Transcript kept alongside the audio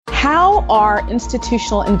How are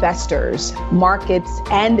institutional investors, markets,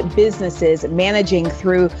 and businesses managing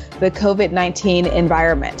through the COVID-19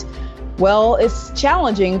 environment? Well, it's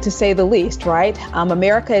challenging to say the least, right?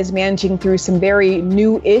 America is managing through some very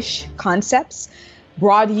new-ish concepts,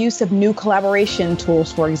 broad use of new collaboration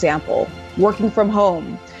tools, for example, working from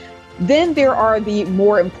home. Then there are the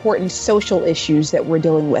more important social issues that we're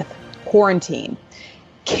dealing with: quarantine,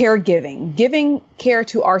 caregiving, giving care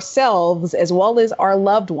to ourselves as well as our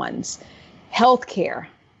loved ones, healthcare,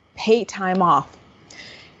 paid time off.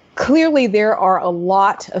 Clearly, there are a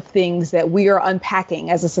lot of things that we are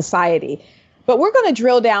unpacking as a society, but we're going to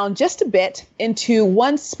drill down just a bit into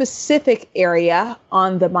one specific area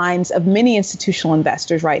on the minds of many institutional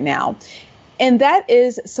investors right now, and that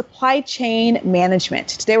is supply chain management.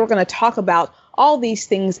 Today, we're going to talk about all these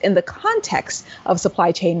things in the context of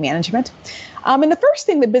supply chain management. And the first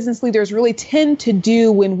thing that business leaders really tend to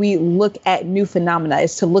do when we look at new phenomena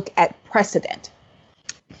is to look at precedent.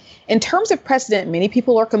 In terms of precedent, many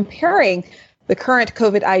people are comparing the current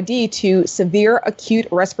COVID ID to severe acute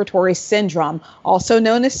respiratory syndrome, also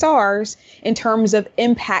known as SARS, in terms of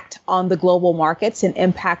impact on the global markets and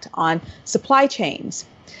impact on supply chains.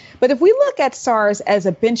 But if we look at SARS as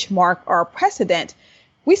a benchmark or a precedent,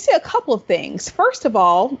 we see a couple of things. First of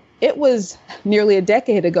all, it was nearly a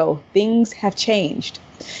decade ago. Things have changed.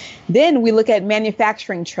 Then we look at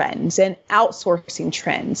manufacturing trends and outsourcing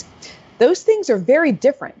trends. Those things are very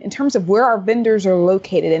different in terms of where our vendors are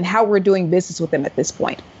located and how we're doing business with them at this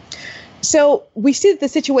point. So we see that the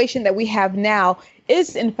situation that we have now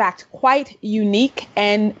is, in fact, quite unique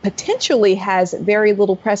and potentially has very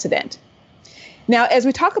little precedent. Now, as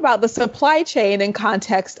we talk about the supply chain in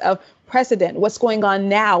context of precedent, what's going on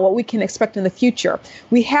now, what we can expect in the future,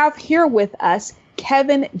 we have here with us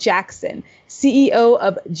Kevin Jackson, CEO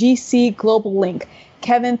of GC Global Link.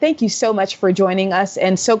 Kevin, thank you so much for joining us,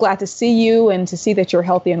 and so glad to see you and to see that you're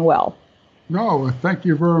healthy and well. No, thank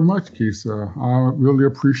you very much, Kisa. I really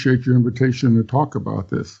appreciate your invitation to talk about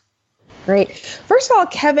this. Great. First of all,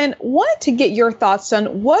 Kevin, wanted to get your thoughts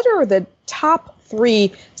on what are the top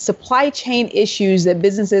 3 supply chain issues that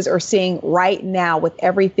businesses are seeing right now with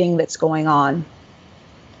everything that's going on?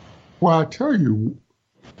 Well, I tell you,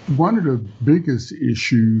 one of the biggest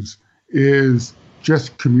issues is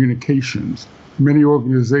just communications. Many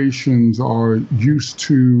organizations are used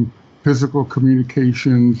to physical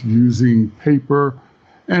communications using paper,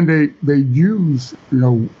 and they use,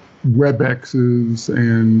 WebExes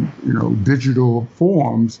and, digital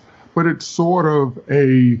forms, but it's sort of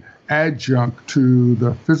a adjunct to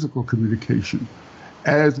the physical communication.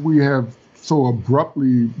 As we have so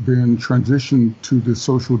abruptly been transitioned to the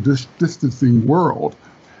social distancing world,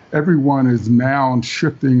 everyone is now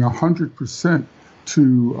shifting 100%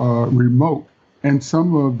 to remote, and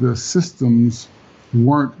some of the systems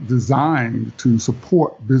weren't designed to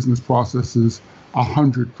support business processes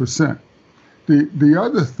 100%. The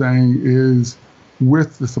other thing is,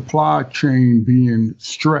 with the supply chain being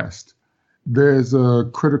stressed, there's a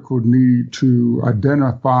critical need to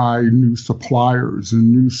identify new suppliers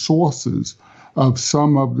and new sources of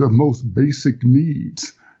some of the most basic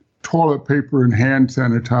needs. Toilet paper and hand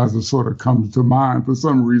sanitizer sort of comes to mind for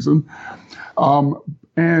some reason.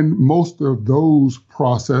 And most of those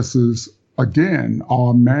processes, again,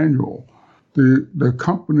 are manual. The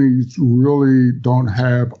companies really don't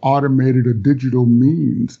have automated or digital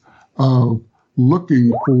means of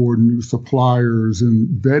looking for new suppliers and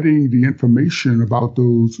vetting the information about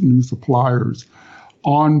those new suppliers,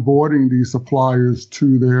 onboarding these suppliers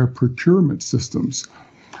to their procurement systems.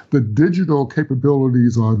 The digital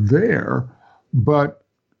capabilities are there, but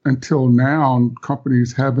until now,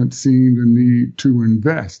 companies haven't seen the need to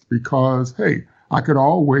invest because, hey, I could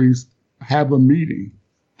always have a meeting.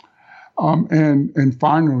 And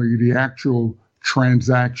finally, the actual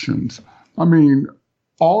transactions. I mean,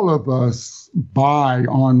 all of us buy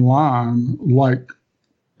online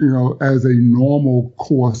as a normal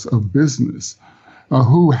course of business.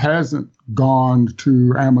 Who hasn't gone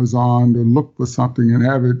to Amazon to look for something and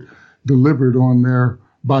have it delivered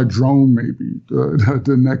by drone maybe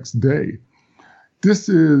the next day? This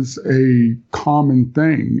is a common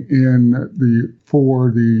thing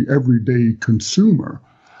for the everyday consumer.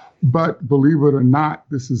 But believe it or not,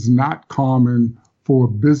 this is not common for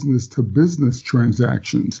business-to-business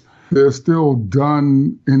transactions. They're still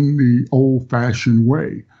done in the old-fashioned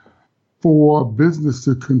way. For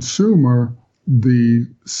business-to-consumer, the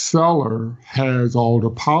seller has all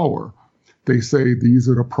the power. They say, these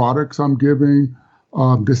are the products I'm giving,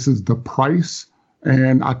 this is the price,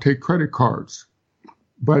 and I take credit cards.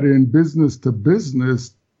 But in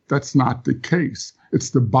business-to-business, that's not the case.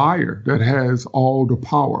 It's the buyer that has all the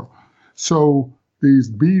power. So these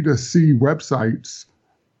B2C websites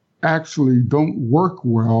actually don't work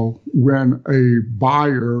well when a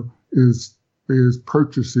buyer is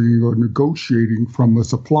purchasing or negotiating from a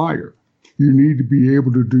supplier. You need to be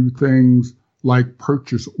able to do things like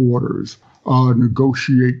purchase orders,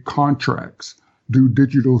 negotiate contracts, do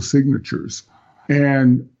digital signatures.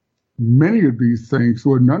 And many of these things,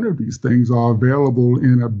 or none of these things, are available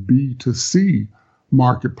in a B2C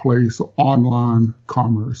marketplace or online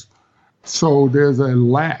commerce. So there's a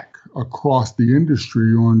lack across the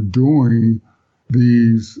industry on doing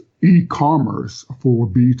these e-commerce for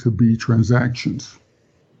B2B transactions.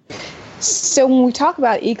 So when we talk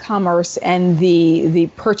about e-commerce and the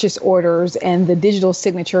purchase orders and the digital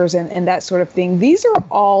signatures and that sort of thing, these are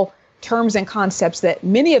all terms and concepts that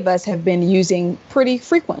many of us have been using pretty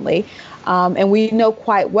frequently, and we know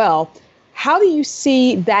quite well. How do you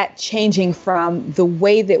see that changing from the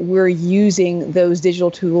way that we're using those digital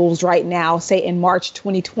tools right now, say in March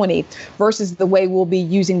 2020, versus the way we'll be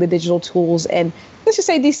using the digital tools in, let's just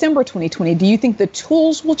say, December 2020? Do you think the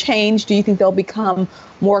tools will change? Do you think they'll become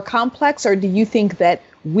more complex? Or do you think that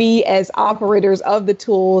we as operators of the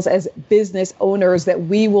tools, as business owners, that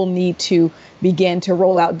we will need to begin to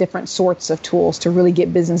roll out different sorts of tools to really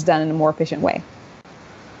get business done in a more efficient way?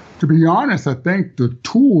 To be honest, I think the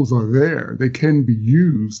tools are there. They can be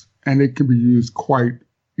used, and they can be used quite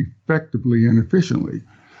effectively and efficiently.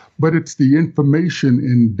 But it's the information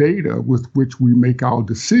and data with which we make our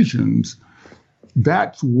decisions.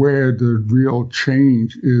 That's where the real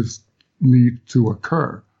change needs to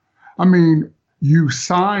occur. I mean, you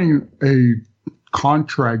sign a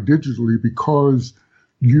contract digitally because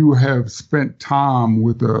you have spent time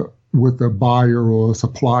with a buyer or a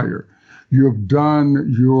supplier. You have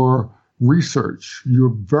done your research.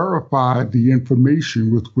 You've verified the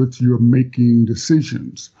information with which you're making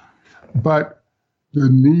decisions. But the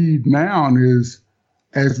need now is,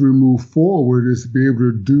 as we move forward, is to be able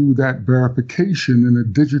to do that verification in a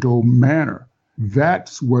digital manner.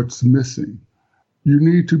 That's what's missing. You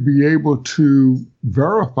need to be able to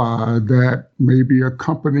verify that maybe a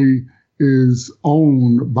company is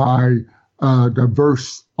owned by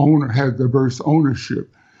diverse owner, has diverse ownership.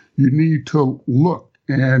 You need to look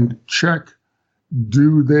and check,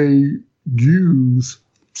 do they use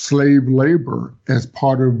slave labor as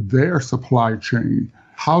part of their supply chain?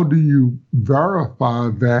 How do you verify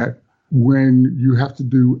that when you have to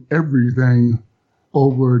do everything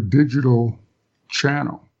over a digital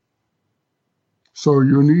channel? So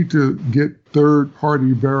you need to get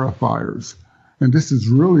third-party verifiers. And this is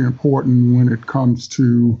really important when it comes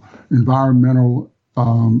to environmental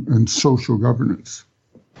and social governance.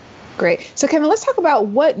 Great. So, Kevin, let's talk about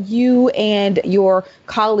what you and your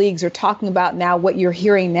colleagues are talking about now, what you're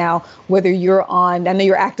hearing now, whether you're on, I know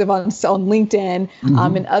you're active on LinkedIn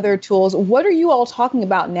and other tools. What are you all talking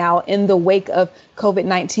about now in the wake of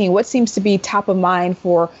COVID-19? What seems to be top of mind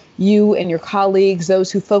for you and your colleagues,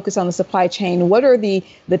 those who focus on the supply chain? What are the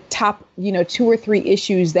top, 2 or 3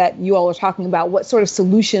 issues that you all are talking about? What sort of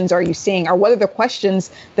solutions are you seeing? Or what are the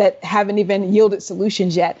questions that haven't even yielded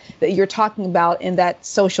solutions yet that you're talking about in that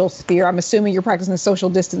social sphere? I'm assuming you're practicing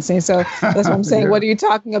social distancing. So that's what I'm saying. Yeah. What are you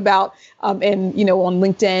talking about on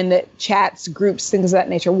LinkedIn, chats, groups, things of that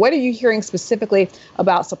nature? What are you hearing specifically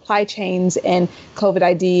about supply chains and COVID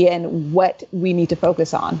ID and what we need to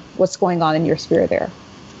focus on? What's going on in your sphere there?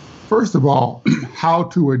 First of all, how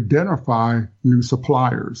to identify new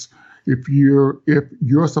suppliers. If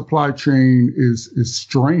your supply chain is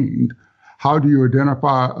strained, how do you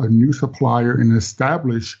identify a new supplier and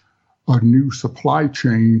establish a new supply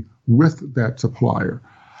chain with that supplier?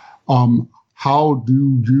 How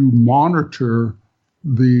do you monitor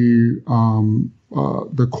the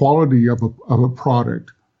quality of a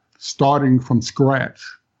product starting from scratch?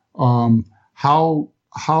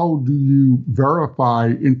 How do you verify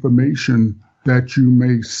information that you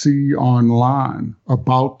may see online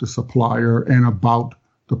about the supplier and about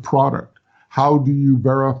the product? How do you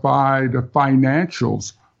verify the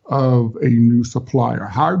financials of a new supplier?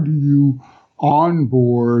 How do you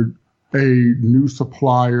onboard a new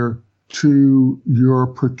supplier to your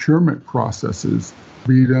procurement processes,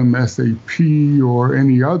 be them SAP or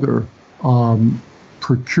any other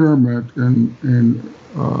procurement and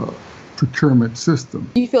procurement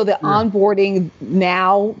system? Do you feel that onboarding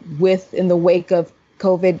now in the wake of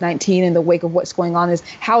COVID-19, in the wake of what's going on,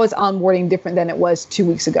 how is onboarding different than it was 2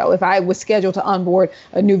 weeks ago? If I was scheduled to onboard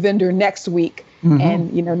a new vendor next week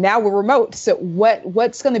and now we're remote, so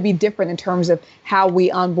what's going to be different in terms of how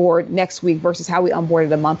we onboard next week versus how we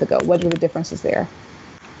onboarded a month ago? What are the differences there?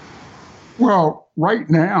 Well, right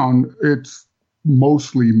now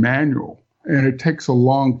mostly manual, and it takes a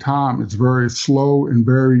long time. It's very slow and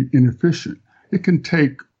very inefficient. It can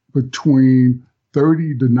take between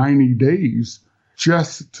 30 to 90 days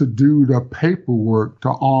just to do the paperwork to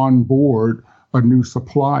onboard a new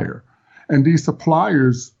supplier. And these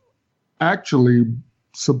suppliers actually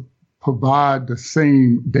provide the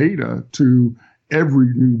same data to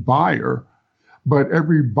every new buyer, but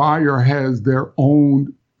every buyer has their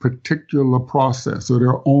own particular process or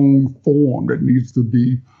their own form that needs to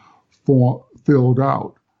be filled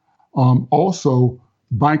out. Also,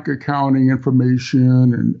 bank accounting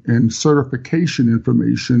information and certification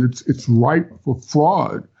information, it's ripe for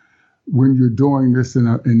fraud when you're doing this in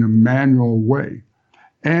a manual way.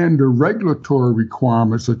 And the regulatory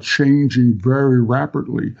requirements are changing very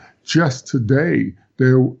rapidly. Just today,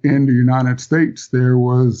 there in the United States, there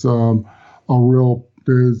was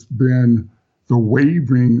there's been the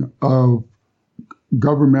waiving of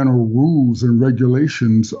governmental rules and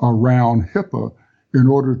regulations around HIPAA in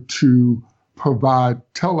order to provide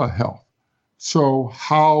telehealth. So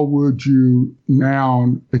how would you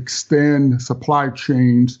now extend supply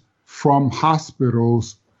chains from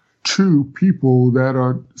hospitals to people that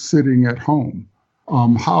are sitting at home?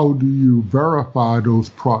 How do you verify those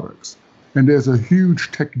products? And there's a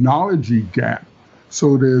huge technology gap.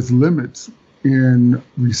 So there's limits in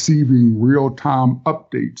receiving real-time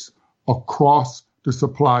updates across the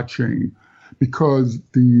supply chain because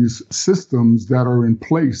these systems that are in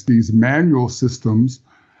place, these manual systems,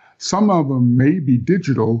 some of them may be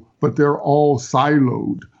digital, but they're all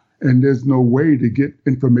siloed. And there's no way to get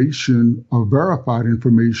information or verified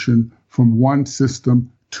information from one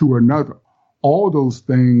system to another. All those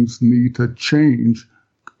things need to change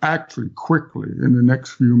actually quickly in the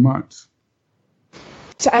next few months.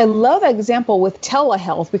 So I love that example with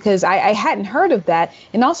telehealth because I hadn't heard of that.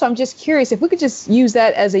 And also, I'm just curious if we could just use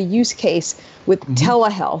that as a use case with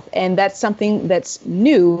telehealth, and that's something that's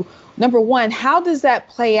new. Number one, how does that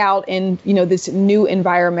play out in, this new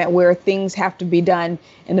environment where things have to be done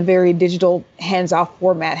in a very digital, hands-off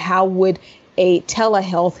format? How would a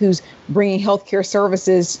telehealth who's bringing healthcare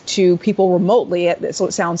services to people remotely, so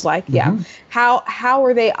it sounds like, how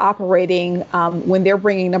are they operating when they're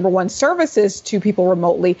bringing, number one, services to people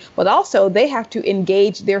remotely, but also they have to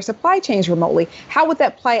engage their supply chains remotely? How would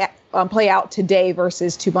that play out today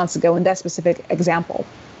versus 2 months ago in that specific example?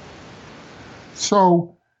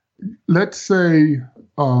 So let's say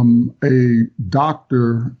a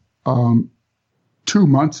doctor 2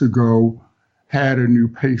 months ago had a new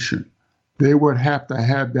patient. They would have to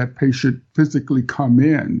have that patient physically come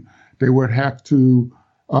in. They would have to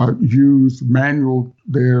use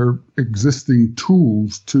their existing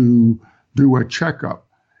tools to do a checkup.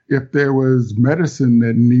 If there was medicine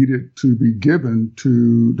that needed to be given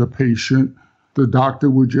to the patient, the doctor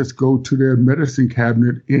would just go to their medicine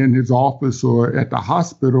cabinet in his office or at the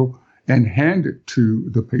hospital and hand it to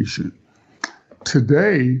the patient.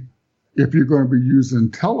 Today, if you're going to be using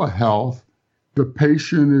telehealth, the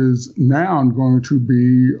patient is now going to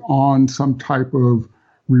be on some type of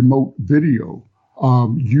remote video.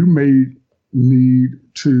 You may need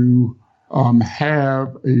to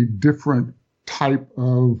have a different type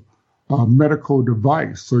of medical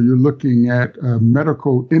device. So you're looking at a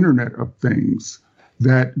medical Internet of Things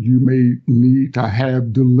that you may need to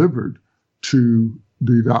have delivered to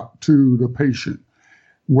the patient.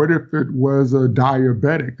 What if it was a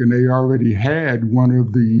diabetic and they already had one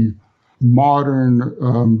of the modern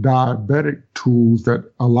diabetic tools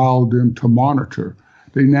that allow them to monitor?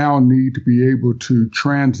 They now need to be able to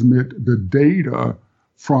transmit the data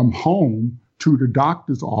from home to the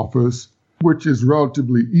doctor's office, which is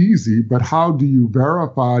relatively easy, but how do you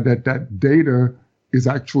verify that that data is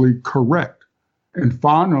actually correct? And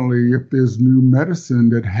finally, if there's new medicine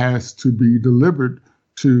that has to be delivered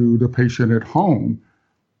to the patient at home,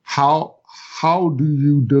 how do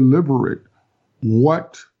you deliver it?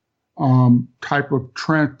 What type of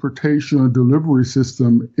transportation or delivery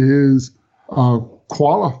system is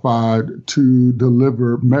qualified to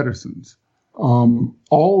deliver medicines?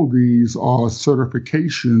 All these are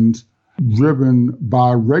certifications driven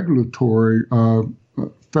by regulatory,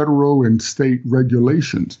 federal and state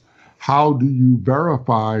regulations. How do you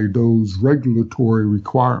verify those regulatory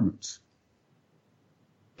requirements?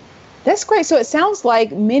 That's great. So it sounds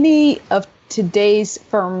like many of today's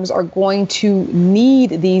firms are going to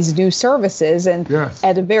need these new services and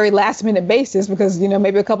at a very last minute basis because,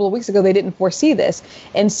 maybe a couple of weeks ago, they didn't foresee this.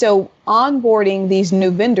 And so onboarding these new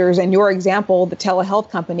vendors, and your example, the telehealth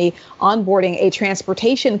company, onboarding a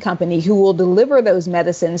transportation company who will deliver those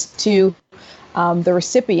medicines to the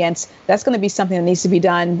recipients, that's going to be something that needs to be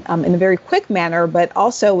done in a very quick manner, but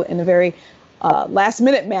also in a very last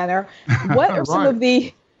minute manner. What are some of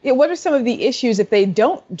the what are some of the issues if they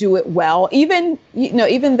don't do it well? Even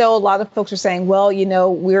though a lot of folks are saying, well,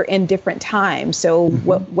 we're in different times, so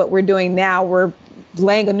what we're doing now, we're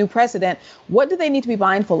laying a new precedent. What do they need to be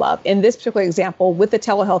mindful of in this particular example with the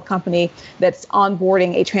telehealth company that's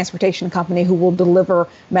onboarding a transportation company who will deliver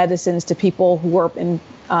medicines to people who are in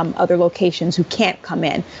other locations who can't come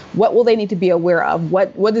in? What will they need to be aware of?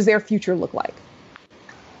 What does their future look like?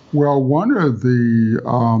 Well, one of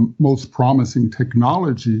the most promising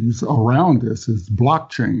technologies around this is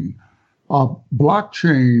blockchain.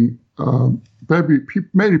 Blockchain,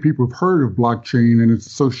 many people have heard of blockchain and its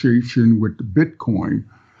association with Bitcoin,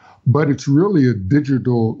 but it's really a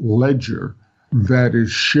digital ledger that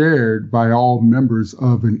is shared by all members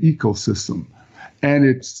of an ecosystem. And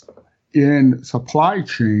it's in supply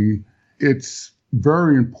chain, it's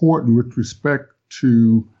very important with respect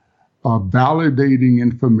to validating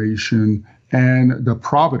information and the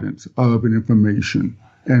provenance of an information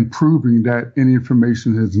and proving that any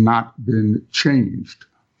information has not been changed.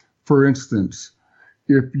 For instance,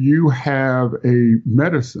 if you have a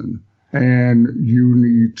medicine and you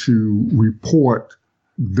need to report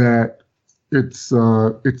that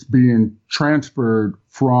it's being transferred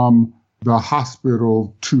from the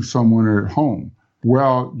hospital to someone at home,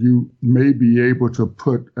 well, you may be able to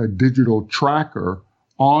put a digital tracker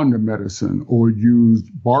on the medicine or use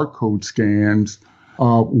barcode scans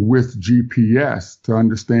with GPS to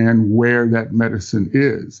understand where that medicine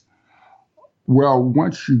is. Well,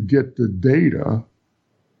 once you get the data,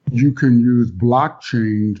 you can use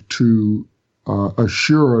blockchain to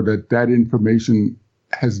assure that that information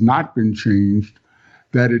has not been changed,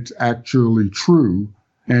 that it's actually true,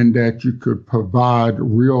 and that you could provide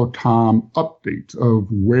real-time updates of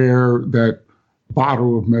where that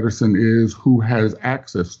bottle of medicine is, who has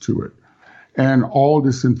access to it. And all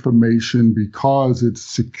this information, because it's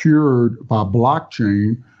secured by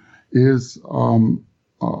blockchain, is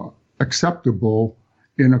acceptable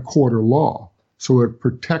in a court of law. So it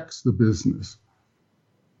protects the business.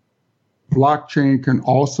 Blockchain can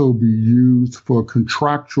also be used for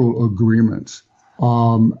contractual agreements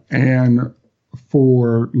and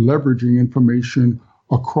for leveraging information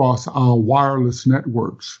across our wireless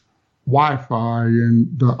networks, Wi-Fi, and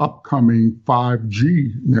the upcoming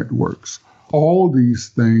 5G networks. All these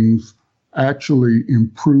things actually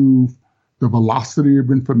improve the velocity of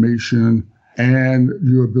information and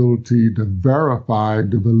your ability to verify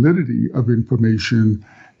the validity of information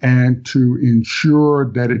and to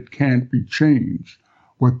ensure that it can't be changed.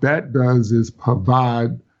 What that does is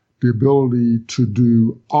provide the ability to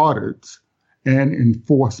do audits and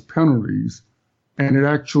enforce penalties, and it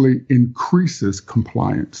actually increases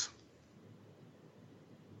compliance.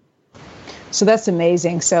 So that's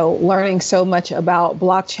amazing. So learning so much about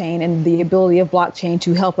blockchain and the ability of blockchain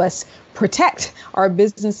to help us protect our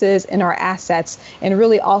businesses and our assets, and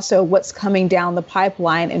really also what's coming down the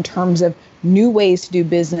pipeline in terms of new ways to do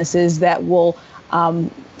businesses that will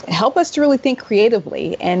help us to really think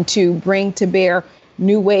creatively and to bring to bear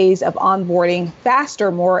new ways of onboarding,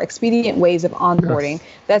 faster, more expedient ways of onboarding. Yes.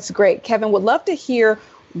 That's great. Kevin, would love to hear,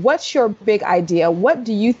 what's your big idea? What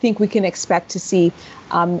do you think we can expect to see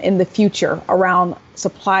in the future around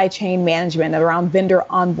supply chain management, around vendor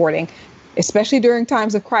onboarding, especially during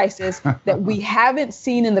times of crisis that we haven't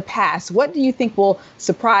seen in the past? What do you think will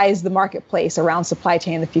surprise the marketplace around supply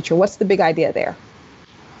chain in the future? What's the big idea there?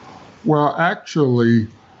 Well, actually,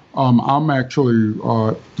 I'm actually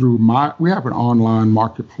we have an online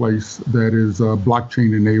marketplace that is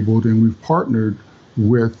blockchain enabled, and we've partnered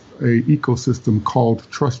with an ecosystem called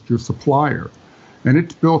Trust Your Supplier. And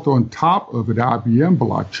it's built on top of an IBM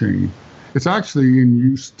blockchain. It's actually in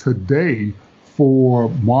use today for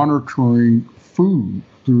monitoring food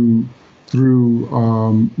through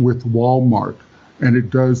with Walmart. And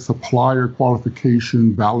it does supplier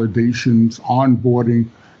qualification, validations, onboarding,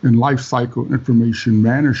 and lifecycle information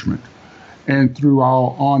management. And through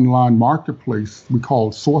our online marketplace we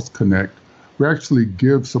call Source Connect, we actually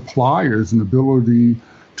give suppliers an ability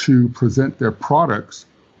to present their products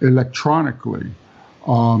electronically,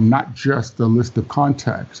 not just a list of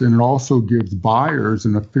contacts. And it also gives buyers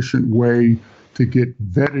an efficient way to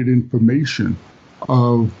get vetted information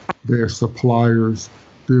of their suppliers,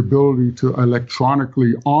 the ability to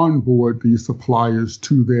electronically onboard these suppliers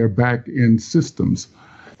to their back-end systems.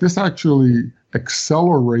 This actually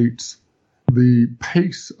accelerates the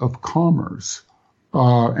pace of commerce,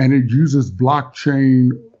 and it uses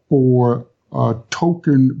blockchain for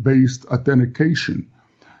token-based authentication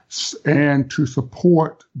and to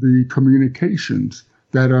support the communications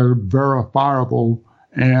that are verifiable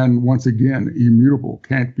and, once again, immutable,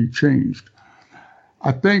 can't be changed.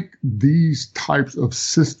 I think these types of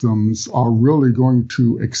systems are really going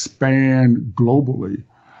to expand globally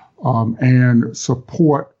and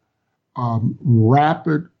support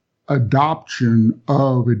rapid adoption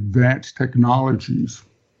of advanced technologies.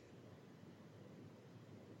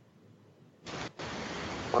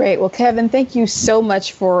 Great. Well, Kevin, thank you so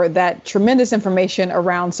much for that tremendous information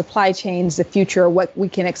around supply chains, the future, what we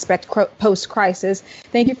can expect post-crisis.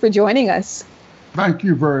 Thank you for joining us. Thank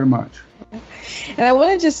you very much. And I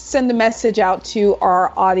want to just send a message out to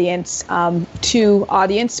our audience,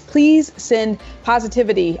 please send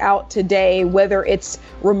positivity out today, whether it's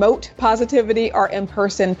remote positivity or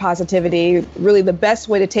in-person positivity. Really, the best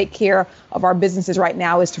way to take care of our businesses right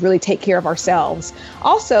now is to really take care of ourselves.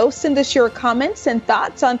 Also, send us your comments and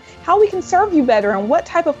thoughts on how we can serve you better and what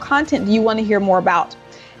type of content do you want to hear more about.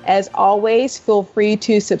 As always, feel free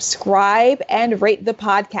to subscribe and rate the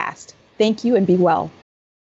podcast. Thank you and be well.